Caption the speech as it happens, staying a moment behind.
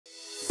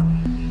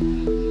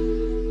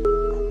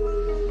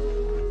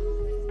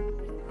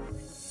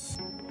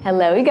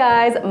Hello you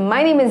guys,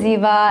 my name is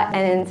Eva,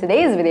 and in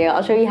today's video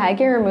I'll show you how you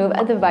can remove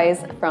a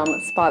device from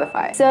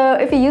Spotify. So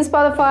if you use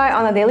Spotify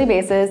on a daily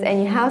basis and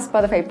you have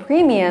Spotify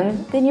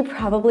Premium, then you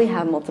probably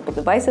have multiple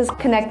devices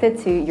connected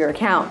to your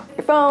account.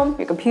 Your phone,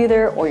 your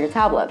computer, or your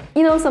tablet.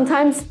 You know,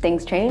 sometimes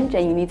things change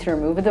and you need to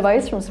remove a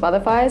device from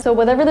Spotify. So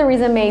whatever the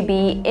reason may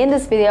be, in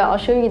this video I'll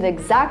show you the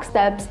exact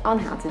steps on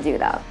how to do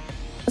that.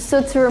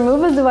 So to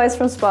remove a device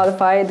from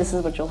Spotify, this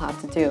is what you'll have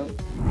to do.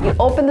 You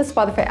open the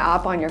Spotify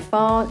app on your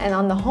phone, and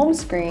on the home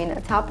screen,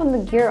 tap on the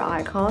gear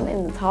icon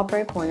in the top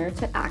right corner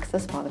to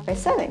access Spotify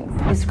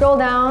settings. You scroll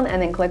down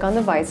and then click on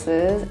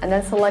devices, and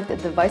then select the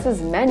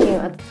devices menu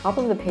at the top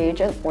of the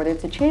page in order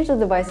to change the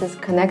devices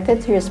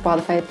connected to your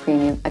Spotify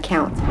Premium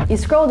account. You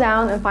scroll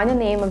down and find the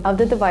name of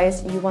the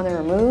device you want to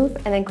remove,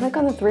 and then click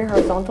on the 3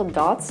 horizontal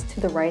dots to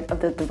the right of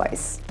the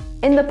device.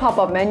 In the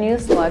pop-up menu,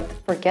 select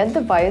Forget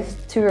Device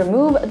to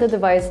remove the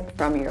device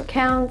from your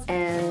account,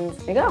 and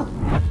there you go.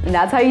 And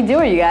that's how you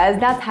do it, you guys.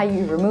 That's how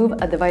you remove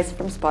a device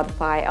from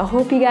Spotify. I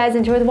hope you guys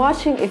enjoyed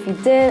watching. If you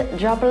did,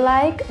 drop a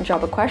like,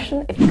 drop a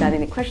question. If you got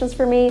any questions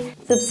for me,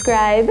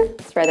 subscribe.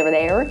 It's right over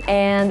there.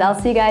 And I'll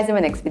see you guys in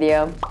my next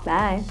video.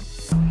 Bye.